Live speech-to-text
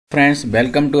Friends,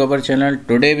 welcome to our channel.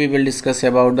 Today we will discuss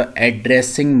about the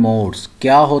addressing modes.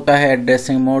 क्या होता है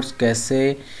addressing modes,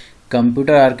 कैसे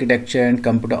computer architecture and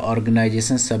computer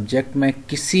organisation subject में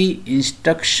किसी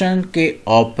instruction के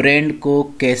operand को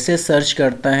कैसे सर्च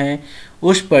करता है,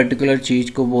 उस पर्टिकुलर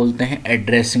चीज़ को बोलते हैं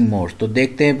एड्रेसिंग मोड्स। तो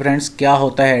देखते हैं फ्रेंड्स क्या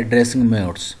होता है addressing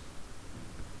modes.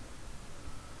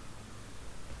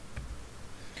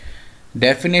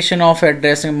 Definition of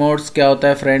addressing modes क्या होता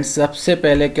है फ्रेंड्स। सबसे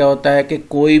पहले क्या होता है कि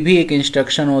कोई भी एक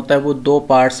इंस्ट्रक्शन होता है वो दो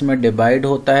पार्ट्स में डिवाइड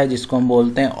होता है, जिसको हम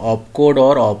बोलते हैं ऑपकोड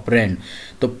और ऑपरेंड।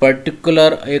 तो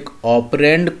पर्टिकुलर एक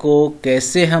ऑपरेंड को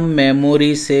कैसे हम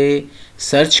मेमोरी से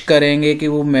सर्च करेंगे कि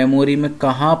वो मेमोरी में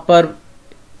कहाँ पर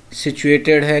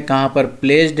सिचुएटेड है, कहाँ पर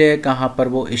प्लेस्ड है, कहाँ पर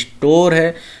वो स्टोर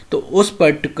है। तो उस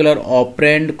पर्टिकुलर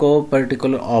ऑपरेंड को,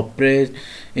 पर्टिकुलर ऑपरेट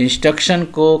इंस्ट्रक्शन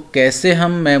को कैसे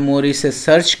हम मेमोरी से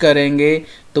सर्च करेंगे,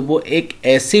 तो वो एक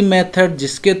ऐसी मेथड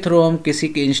जिसके थ्रू हम किसी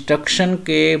के इंस्ट्रक्शन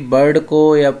के वर्ड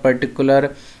को या पर्टिकुलर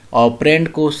ऑपरेंड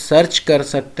को सर्च कर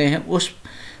सकते हैं, उस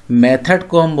मेथड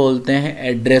को हम बोलते हैं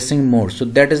addressing mode. So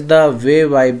that is the way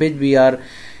by which we are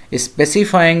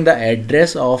specifying the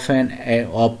address of an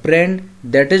operand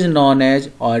that is known as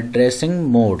addressing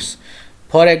modes.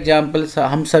 For example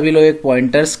हम सभी लोग एक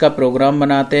पॉइंटर्स का प्रोग्राम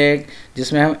बनाते हैं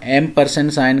जिसमें हम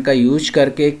M% साइन का यूज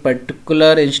करके एक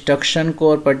पर्टिकुलर इंस्ट्रक्शन को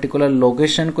और पर्टिकुलर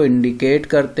लोकेशन को इंडिकेट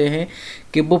करते हैं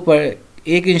कि वो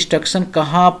एक इंस्ट्रक्शन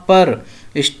कहाँ पर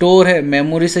स्टोर है।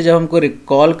 मेमोरी से जब हमको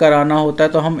रिकॉल कराना होता है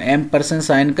तो हम M%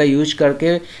 साइन का यूज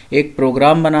करके एक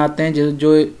प्रोग्राम बनाते हैं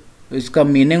जो इसका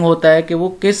मीनिंग होता है कि वो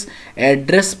किस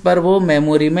एड्रेस पर वो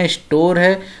मेमोरी में स्टोर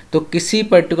है। तो किसी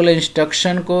पर्टिकुलर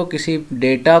इंस्ट्रक्शन को, किसी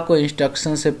डेटा को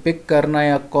इंस्ट्रक्शन से पिक करना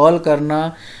या कॉल करना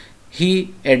ही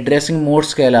एड्रेसिंग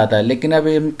मोड्स कहलाता है। लेकिन अब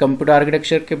हम कंप्यूटर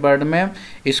आर्किटेक्चर के वर्ड में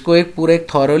इसको एक पूरे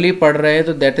थॉरोली पढ़ रहे हैं,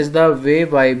 तो that is the way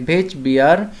by which we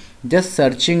are just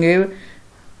searching a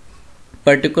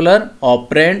particular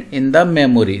operand in the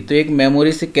memory. तो एक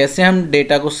मेमोरी से कैसे हम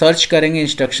डेटा को सर्च करेंगे,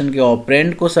 इंस्ट्रक्शन के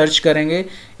ऑपरेंड को सर्च करेंगे,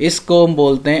 इसको हम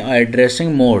बोलते हैं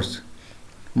addressing modes.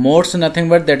 Modes nothing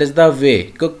but that is the way.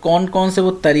 कौन कौन से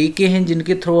वो तरीके हैं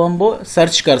जिनके थ्रू हम वो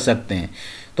सर्च कर सकते हैं।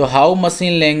 तो how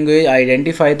machine language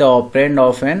identify the operand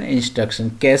of an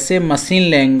instruction. कैसे मशीन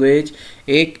लैंग्वेज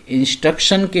एक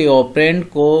इंस्ट्रक्शन के ऑपरेंड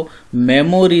को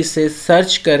मेमोरी से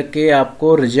सर्च करके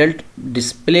आपको रिजल्ट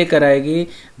डिस्प्ले कराएगी,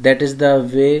 दैट इज़ द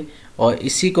वे, और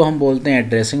इसी को हम बोलते हैं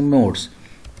एड्रेसिंग मोड्स।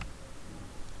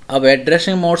 अब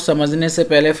एड्रेसिंग मोड्स समझने से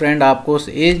पहले फ्रेंड आपको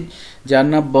ये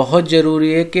जानना बहुत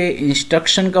ज़रूरी है कि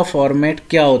इंस्ट्रक्शन का फॉर्मेट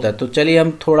क्या होता है। तो चलिए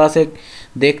हम थोड़ा से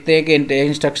देखते हैं कि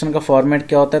इंस्ट्रक्शन का फॉर्मेट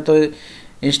क्या होता है। तो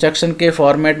इंस्ट्रक्शन के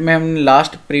फॉर्मेट में हम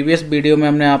लास्ट प्रीवियस वीडियो में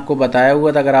हमने आपको बताया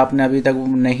हुआ था। अगर आपने अभी तक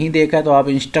नहीं देखा तो आप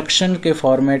इंस्ट्रक्शन के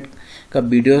फॉर्मेट का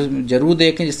वीडियो जरूर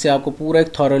देखें, जिससे आपको पूरा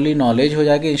एक थॉरली नॉलेज हो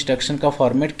जाएगी इंस्ट्रक्शन का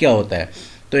फॉर्मेट क्या होता है।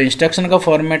 तो इंस्ट्रक्शन का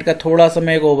फॉर्मेट का थोड़ा सा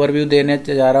मैं एक ओवरव्यू देने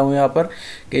जा रहा हूँ यहाँ पर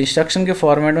कि इंस्ट्रक्शन के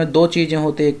फॉर्मेट में दो चीज़ें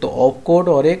होती है, एक तो ऑपकोड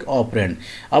और एक ऑपरेंड।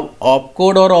 अब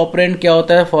ऑपकोड और ऑपरेंड क्या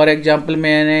होता है, फॉर एग्जाम्पल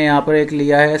मैंने यहाँ पर एक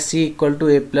लिया है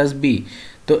C=A+B।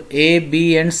 तो A, B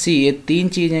एंड C ये तीन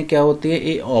चीज़ें क्या होती हैं,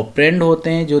 ये ऑपरेंड होते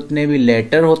हैं। जितने भी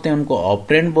लेटर होते हैं उनको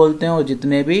ऑपरेंड बोलते हैं, और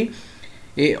जितने भी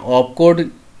ये ऑपकोड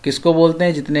किसको बोलते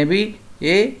हैं, जितने भी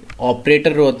ये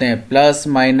ऑपरेटर होते हैं, plus,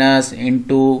 minus,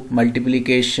 into,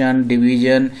 multiplication,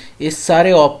 division, ये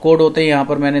सारे ऑपकोड होते हैं। यहाँ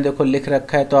पर मैंने देखो लिख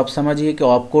रखा है, तो आप समझिए कि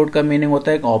ऑपकोड का मीनिंग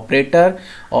होता है एक ऑपरेटर,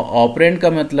 और ऑपरेंड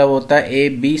का मतलब होता है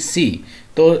ABC।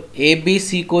 तो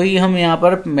ABC को ही हम यहाँ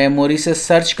पर मेमोरी से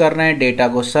सर्च कर रहे हैं, डेटा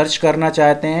को सर्च करना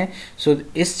चाहते हैं। सो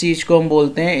इस चीज़ को हम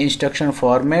बोलते हैं इंस्ट्रक्शन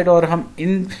फॉर्मेट। और हम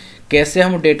कैसे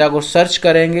हम डेटा को सर्च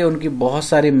करेंगे, उनकी बहुत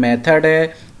सारी मेथड है,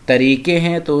 तरीके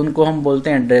हैं, तो उनको हम बोलते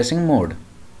हैं एड्रेसिंग मोड।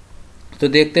 तो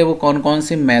देखते हैं वो कौन कौन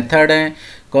सी मेथड हैं,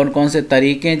 कौन कौन से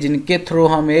तरीके हैं जिनके थ्रू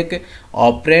हम एक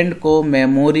ऑपरेंड को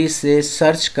मेमोरी से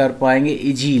सर्च कर पाएंगे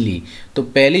इजीली। तो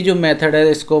पहली जो मेथड है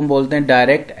इसको हम बोलते हैं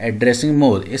डायरेक्ट एड्रेसिंग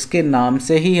मोड। इसके नाम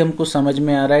से ही हमको समझ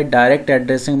में आ रहा है डायरेक्ट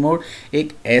एड्रेसिंग मोड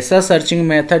एक ऐसा सर्चिंग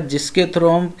मेथड जिसके थ्रू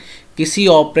हम किसी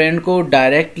ऑपरेंड को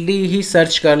डायरेक्टली ही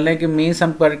सर्च कर लें। कि मीन्स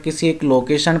हम पर किसी एक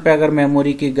लोकेशन पे अगर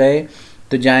मेमोरी की गए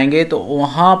तो जाएंगे तो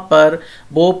वहाँ पर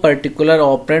वो पर्टिकुलर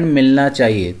ऑपरेंड मिलना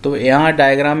चाहिए। तो यहाँ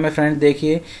डायग्राम में फ्रेंड्स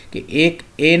देखिए कि एक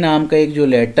A नाम का एक जो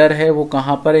लेटर है वो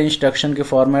कहाँ पर है इंस्ट्रक्शन के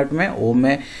फॉर्मेट में, वो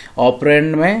में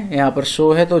ऑपरेंड में यहाँ पर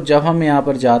शो है। तो जब हम यहाँ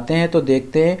पर जाते हैं तो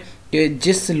देखते हैं कि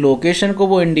जिस लोकेशन को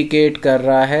वो इंडिकेट कर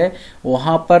रहा है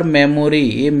वहाँ पर मेमोरी,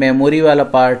 ये मेमोरी वाला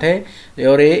पार्ट है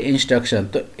और ये इंस्ट्रक्शन।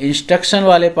 तो इंस्ट्रक्शन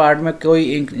वाले पार्ट में कोई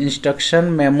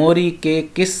इंस्ट्रक्शन मेमोरी के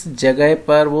किस जगह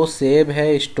पर वो सेव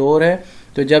है, स्टोर है,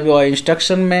 तो जब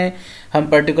इंस्ट्रक्शन में हम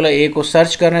पर्टिकुलर ए को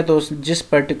सर्च कर रहे हैं तो जिस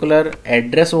पर्टिकुलर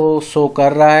एड्रेस वो शो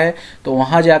कर रहा है तो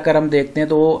वहाँ जाकर हम देखते हैं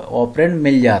तो वो ऑपरेंड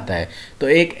मिल जाता है। तो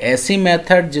एक ऐसी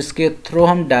मेथड जिसके थ्रू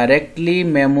हम डायरेक्टली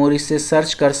मेमोरी से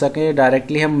सर्च कर सकें,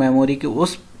 डायरेक्टली हम मेमोरी की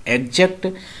उस एग्जैक्ट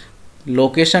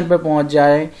लोकेशन पर पहुँच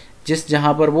जाए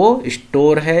जहाँ पर वो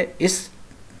स्टोर है, इस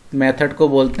मेथड को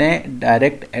बोलते हैं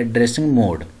direct addressing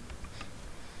mode.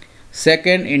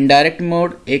 Second, indirect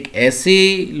mode, एक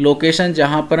ऐसी लोकेशन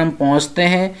जहां पर हम पहुंचते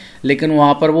हैं लेकिन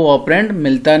वहां पर वो ऑपरेंड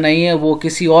मिलता नहीं है, वो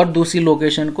किसी और दूसरी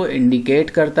लोकेशन को इंडिकेट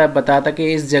करता है, बताता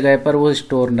कि इस जगह पर वो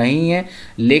स्टोर नहीं है,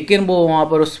 लेकिन वो वहां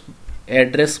पर उस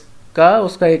एड्रेस का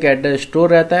उसका एक एड्रेस स्टोर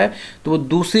रहता है, तो वो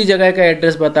दूसरी जगह का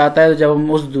एड्रेस बताता है। जब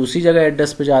हम उस दूसरी जगह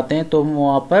एड्रेस पे जाते हैं तो हम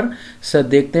वहाँ पर सर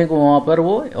देखते हैं कि वहाँ पर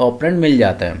वो ऑपरेंड मिल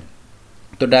जाता है।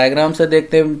 तो डायग्राम से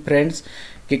देखते हैं फ्रेंड्स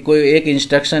कि कोई एक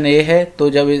इंस्ट्रक्शन ए है, तो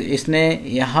जब इसने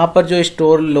यहाँ पर जो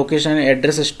स्टोर लोकेशन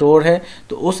एड्रेस स्टोर है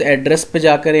तो उस एड्रेस पे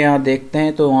जाकर यहाँ देखते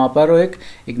हैं तो वहाँ पर एक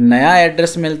नया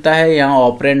एड्रेस मिलता है, यहाँ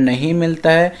ऑपरेंड नहीं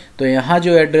मिलता है। तो यहाँ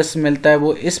जो एड्रेस मिलता है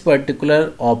वो इस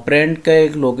पर्टिकुलर ऑपरेंड का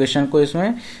एक लोकेशन को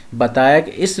इसमें बताया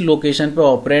कि इस लोकेशन पे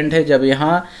ऑपरेंड है। जब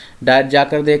यहाँ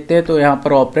जाकर देखते हैं तो यहाँ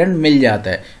पर ऑपरेंड मिल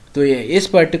जाता है। तो इस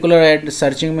पर्टिकुलर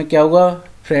सर्चिंग में क्या हुआ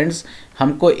फ्रेंड्स,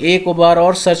 हमको एक बार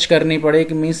और सर्च करनी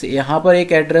पड़ेगी। मीन्स यहाँ पर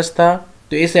एक एड्रेस था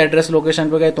तो इस एड्रेस लोकेशन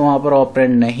पर गए तो वहाँ पर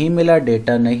ऑपरेंड नहीं मिला,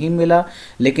 डेटा नहीं मिला,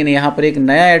 लेकिन यहाँ पर एक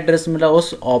नया एड्रेस मिला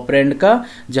उस ऑपरेंड का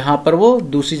जहाँ पर वो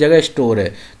दूसरी जगह स्टोर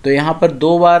है। तो यहाँ पर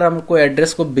 2 बार हमको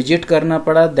एड्रेस को विजिट करना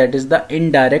पड़ा, that is the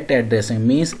indirect addressing.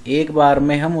 Means एक बार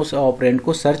में हम उस ऑपरेंड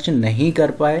को सर्च नहीं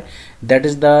कर पाए, that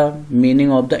is the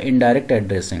meaning of the indirect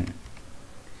addressing.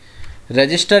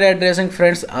 Register addressing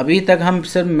friends, अभी तक हम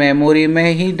सिर्फ मेमोरी में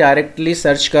ही डायरेक्टली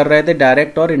सर्च कर रहे थे,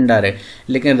 डायरेक्ट और इनडायरेक्ट,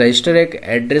 लेकिन रजिस्टर एक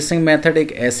एड्रेसिंग मेथड,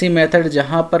 एक ऐसी मेथड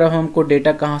जहां पर हमको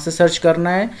डेटा कहां से सर्च करना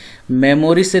है,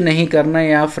 मेमोरी से नहीं करना है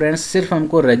यहाँ फ्रेंड्स, सिर्फ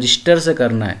हमको रजिस्टर से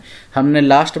करना है। हमने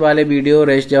लास्ट वाले वीडियो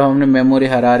जब हमने मेमोरी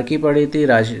हायरार्की पढ़ी थी,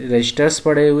 रजिस्टर्स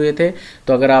पढ़े हुए थे,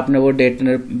 तो अगर आपने वो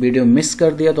वीडियो मिस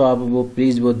कर दिया तो आप वो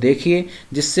प्लीज़ वो देखिए,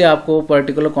 जिससे आपको वो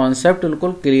पर्टिकुलर कॉन्सेप्ट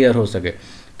बिल्कुल क्लियर हो सके।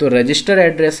 तो रजिस्टर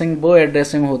एड्रेसिंग वो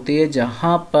एड्रेसिंग होती है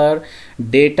जहां पर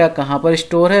डेटा कहां पर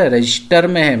स्टोर है, रजिस्टर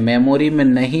में है, मेमोरी में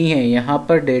नहीं है। यहाँ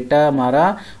पर डेटा हमारा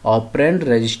ऑपरेंड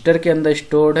रजिस्टर के अंदर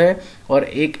स्टोर्ड है, और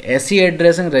एक ऐसी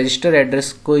एड्रेसिंग, रजिस्टर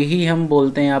एड्रेस को ही हम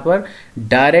बोलते हैं यहाँ पर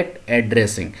डायरेक्ट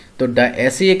एड्रेसिंग। तो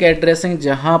ऐसी एक एड्रेसिंग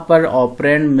जहां पर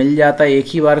ऑपरेंड मिल जाता है एक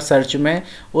ही बार सर्च में,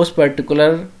 उस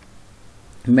पर्टिकुलर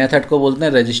मेथड को बोलते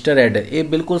हैं रजिस्टर एड्रेस। ये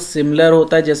बिल्कुल सिमिलर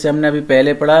होता है जैसे हमने अभी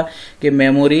पहले पढ़ा कि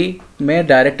मेमोरी में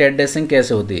डायरेक्ट एड्रेसिंग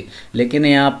कैसे होती है, लेकिन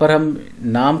यहाँ पर हम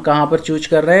नाम कहाँ पर चूज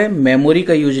कर रहे हैं, मेमोरी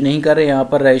का यूज नहीं कर रहे हैं। यहाँ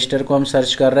पर रजिस्टर को हम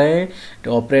सर्च कर रहे हैं,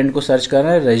 तो ऑपरेंड को सर्च कर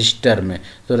रहे हैं रजिस्टर में।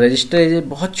 तो रजिस्टर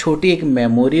बहुत छोटी एक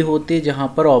मेमोरी होती है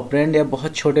जहाँ पर ऑपरेंड या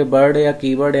बहुत छोटे वर्ड या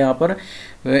कीवर्ड यहाँ पर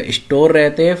स्टोर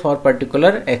रहते हैं फॉर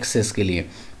पर्टिकुलर एक्सेस के लिए।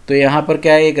 तो यहाँ पर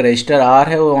क्या है, एक रजिस्टर आर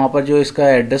है, वहाँ पर जो इसका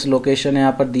एड्रेस लोकेशन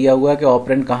यहाँ पर दिया हुआ है कि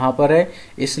ऑपरेंड कहाँ पर है,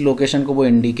 इस लोकेशन को वो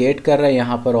इंडिकेट कर रहा है,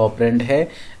 यहाँ पर ऑपरेंड है।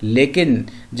 लेकिन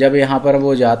जब यहाँ पर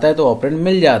वो जाता है तो ऑपरेंड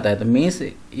मिल जाता है। तो मीन्स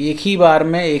एक ही बार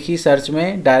में, एक ही सर्च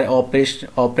में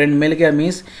ऑपरेंड मिल गया,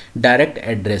 मीन्स डायरेक्ट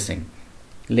एड्रेसिंग।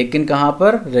 लेकिन कहाँ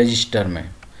पर, रजिस्टर में।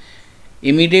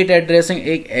 इमीडिएट एड्रेसिंग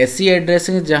एक ऐसी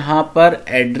एड्रेसिंग जहां पर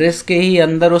एड्रेस के ही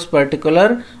अंदर उस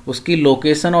पर्टिकुलर उसकी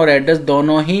लोकेशन और एड्रेस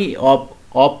दोनों ही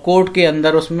ऑप कोड के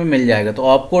अंदर उसमें मिल जाएगा। तो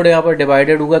ऑप कोड यहाँ पर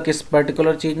डिवाइडेड होगा किस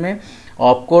पर्टिकुलर चीज में,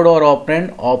 ऑप कोड और ऑपरेंड।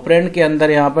 ऑपरेंड के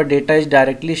अंदर यहाँ पर data is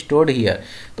directly stored here,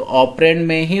 तो ऑपरेंड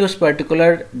में ही उस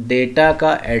पर्टिकुलर डेटा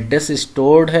का एड्रेस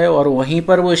स्टोर्ड है और वहीं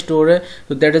पर वो स्टोर है।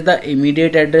 तो that is the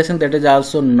immediate addressing, that is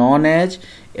also known as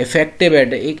effective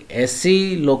address. एक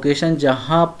ऐसी लोकेशन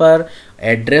जहां पर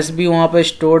एड्रेस भी वहां पर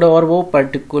स्टोर्ड है और वो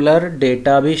पर्टिकुलर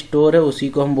डेटा भी स्टोर है, उसी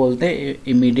को हम बोलते हैं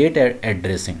इमीडिएट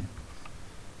एड्रेसिंग।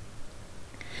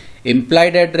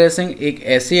 इम्प्लाइड एड्रेसिंग एक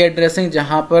ऐसी एड्रेसिंग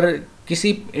जहां पर किसी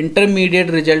इंटरमीडिएट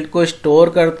रिजल्ट को स्टोर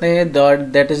करते हैं,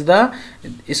 दैट इज द,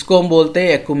 इसको हम बोलते हैं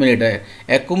एक्यूमुलेटर।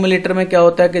 एक्यूमुलेटर में क्या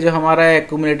होता है कि जो हमारा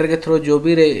एक्यूमुलेटर के थ्रू जो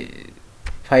भी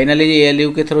फाइनली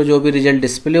एएलयू के थ्रू जो भी रिजल्ट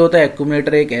डिस्प्ले होता है,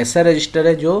 एक्यूमुलेटर एक ऐसा रजिस्टर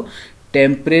है जो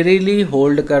टेम्परेरीली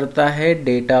होल्ड करता है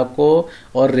डेटा को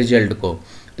और रिजल्ट को।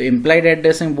 तो इम्प्लाइड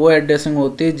एड्रेसिंग वो एड्रेसिंग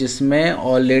होती है जिसमें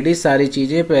ऑलरेडी सारी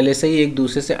चीज़ें पहले से ही एक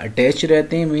दूसरे से अटैच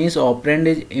रहती हैं। Means operand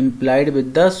is implied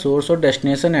with the source और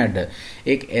डेस्टिनेशन एड्रेस।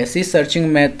 एक ऐसी सर्चिंग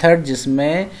मेथड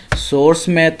जिसमें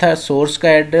सोर्स का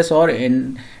एड्रेस और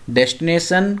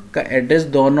डेस्टिनेशन का एड्रेस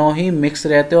दोनों ही मिक्स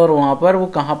रहते हैं और वहाँ पर वो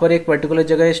कहाँ पर एक पर्टिकुलर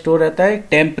जगह स्टोर रहता है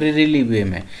टेम्परेरीली वे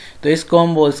में। तो इसको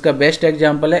हम इसका बेस्ट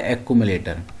एग्जाम्पल है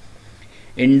एक्यूमुलेटर।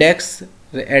 इंडेक्स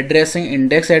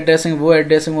एड्रेसिंग वो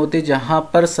एड्रेसिंग होती है जहाँ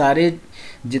पर सारी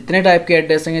जितने टाइप के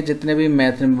एड्रेसिंग है, जितने भी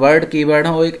वर्ड कीवर्ड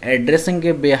हैं, वो एक एड्रेसिंग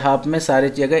के बिहाफ में सारी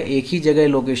जगह एक ही जगह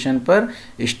लोकेशन पर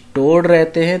स्टोर्ड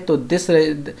रहते हैं। तो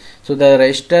so the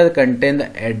register contain the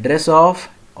address of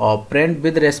operand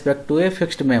with respect to a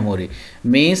fixed memory.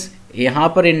 Means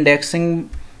यहाँ पर इंडेक्सिंग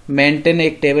मेंटेन,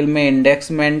 एक टेबल में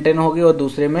इंडेक्स मेंटेन होगी और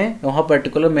दूसरे में वहाँ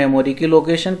पर्टिकुलर मेमोरी की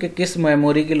लोकेशन, कि किस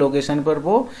मेमोरी की लोकेशन पर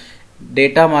वो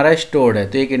डेटा हमारा स्टोर्ड है।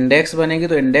 तो एक इंडेक्स बनेगी।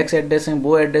 तो इंडेक्स एड्रेसिंग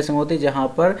वो एड्रेसिंग होती है जहाँ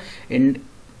पर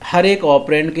हर एक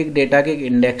ऑपरेंड की डेटा की एक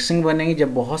इंडेक्सिंग बनेगी।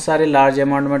 जब बहुत सारे लार्ज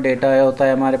अमाउंट में डेटा होता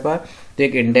है हमारे पास, तो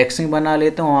एक इंडेक्सिंग बना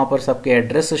लेते हैं, वहाँ पर सबके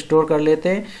एड्रेस स्टोर कर लेते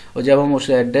हैं। और जब हम उस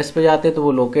एड्रेस पे जाते हैं तो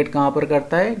वो लोकेट कहाँ पर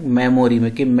करता है, मेमोरी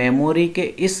में, कि मेमोरी के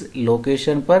इस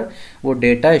लोकेशन पर वो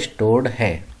डेटा स्टोर्ड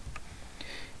है।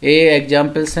 ये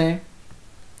एग्जाम्पल्स हैं।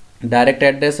 डायरेक्ट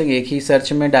एड्रेसिंग, एक ही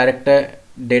सर्च में डायरेक्ट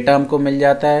डेटा हमको मिल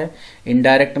जाता है।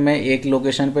 इनडायरेक्ट में एक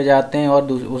लोकेशन पे जाते हैं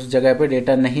और उस जगह पे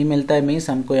डेटा नहीं मिलता है, मीन्स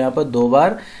हमको यहाँ पर 2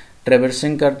 बार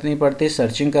ट्रेवर्सिंग करनी पड़ती है,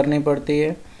 सर्चिंग करनी पड़ती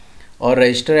है। और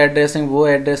रजिस्टर एड्रेसिंग वो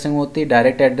एड्रेसिंग होती है,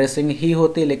 डायरेक्ट एड्रेसिंग ही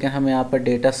होती है, लेकिन हम यहाँ पर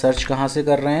डेटा सर्च कहाँ से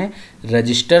कर रहे हैं,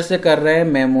 रजिस्टर से कर रहे हैं,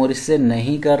 मेमोरी से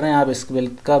नहीं कर रहे हैं। आप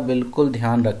इसका बिल्कुल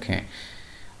ध्यान रखें।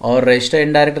 और रजिस्टर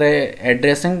इनडायरेक्ट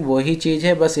एड्रेसिंग वही चीज़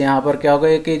है, बस यहाँ पर क्या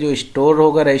होगा कि जो स्टोर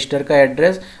होगा रजिस्टर का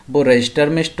एड्रेस, वो रजिस्टर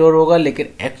में स्टोर होगा, लेकिन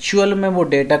एक्चुअल में वो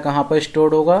डेटा कहाँ पर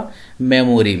स्टोर होगा,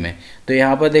 मेमोरी में। तो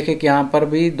यहाँ पर देखिए कि यहाँ पर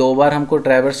भी 2 बार हमको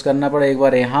ट्रैवर्स करना पड़ा, एक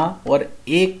बार यहाँ और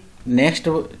एक नेक्स्ट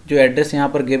जो एड्रेस यहाँ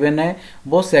पर गिवन है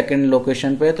वो सेकंड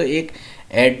लोकेशन पे है। तो एक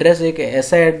एड्रेस, एक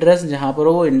ऐसा एड्रेस जहाँ पर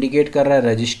वो इंडिकेट कर रहा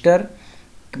है रजिस्टर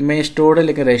में स्टोर्ड है,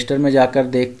 लेकिन रजिस्टर में जाकर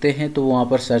देखते हैं तो वहाँ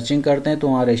पर सर्चिंग करते हैं तो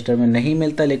वहाँ रजिस्टर में नहीं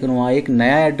मिलता, लेकिन वहाँ एक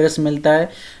नया एड्रेस मिलता है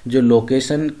जो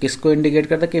लोकेशन किसको इंडिकेट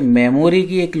करता है, कि मेमोरी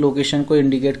की एक लोकेशन को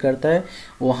इंडिकेट करता है।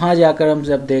 वहाँ जाकर हम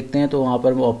जब देखते हैं तो वहाँ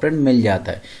पर वो ऑपरेंड मिल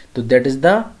जाता है। तो that is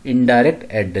the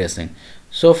indirect addressing.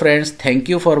 So friends, thank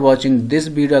you for watching this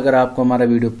video. अगर आपको हमारा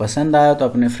वीडियो पसंद आया तो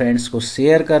अपने फ्रेंड्स को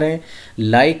शेयर करें,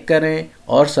 लाइक करें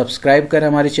और सब्सक्राइब करें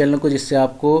हमारे चैनल को, जिससे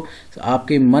आपको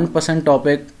आपके मनपसंद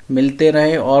टॉपिक मिलते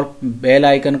रहें। और बेल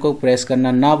आइकन को प्रेस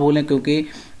करना ना भूलें, क्योंकि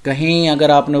कहीं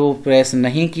अगर आपने वो प्रेस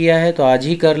नहीं किया है तो आज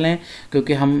ही कर लें,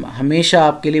 क्योंकि हम हमेशा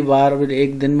आपके लिए बार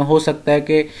एक दिन में हो सकता है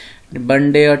कि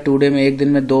 1 डे और 2 डे में, एक दिन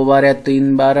में 2 बार या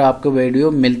 3 बार आपको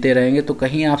वीडियो मिलते रहेंगे। तो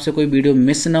कहीं आपसे कोई वीडियो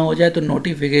मिस ना हो जाए, तो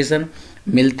नोटिफिकेशन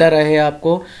मिलता रहे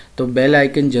आपको, तो बेल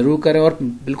आइकन जरूर करें और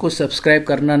बिल्कुल सब्सक्राइब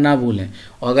करना ना भूलें।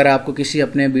 और अगर आपको किसी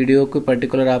अपने वीडियो को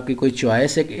पर्टिकुलर आपकी कोई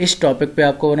चॉइस है कि इस टॉपिक पे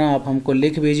आपको ना, आप हमको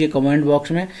लिख भेजिए कमेंट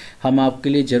बॉक्स में, हम आपके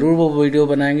लिए ज़रूर वो वीडियो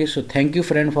बनाएंगे। So thank you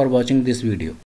friend for watching this video.